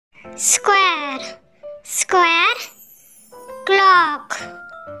square, square, clock,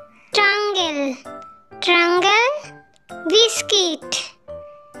 triangle, triangle, biscuit,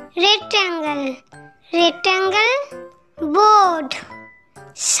 rectangle, rectangle, board,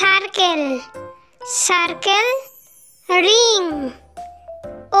 circle, circle, ring,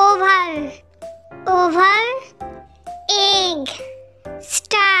 oval, oval, egg,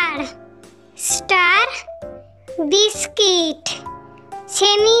 star, star, biscuit,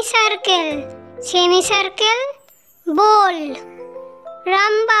 semicircle, semicircle, bowl,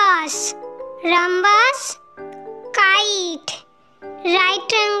 rhombus, rhombus, kite,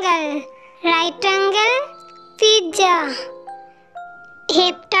 right angle, pizza,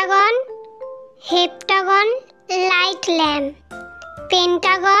 heptagon, heptagon, light lamp,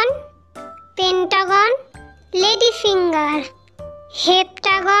 pentagon, pentagon, lady finger,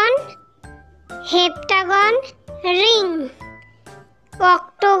 heptagon, heptagon, ring,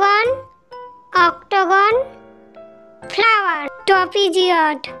 octagon, octagon, flower,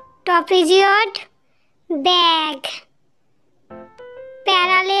 trapezoid, trapezoid, bag,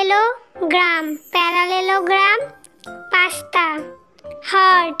 parallelogram, parallelogram, pasta,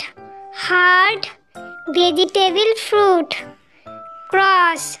 heart, heart, vegetable fruit,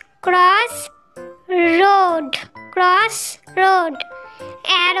 cross, cross, road, cross, road,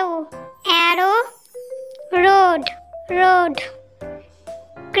 arrow, arrow, road, road,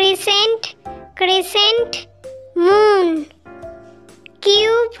 crescent, crescent, moon,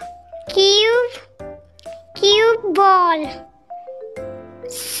 cube, cube, cube, ball,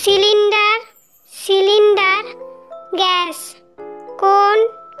 cylinder, cylinder, gas, cone,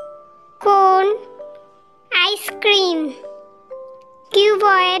 cone, ice cream,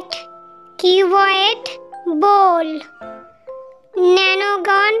 cuboid, cuboid, bowl,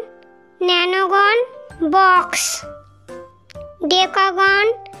 nanogon, nanogon, box, decagon,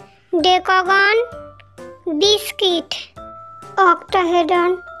 decagon, biscuit,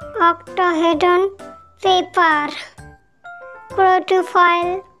 octahedron, octahedron, paper,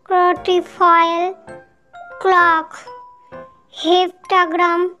 crotophile, crotophile, clock,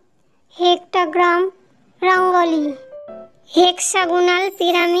 heptagram, heptagram, rangoli, hexagonal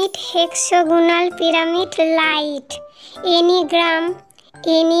pyramid, hexagonal pyramid, light, enneagram,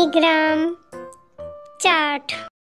 enneagram, chart.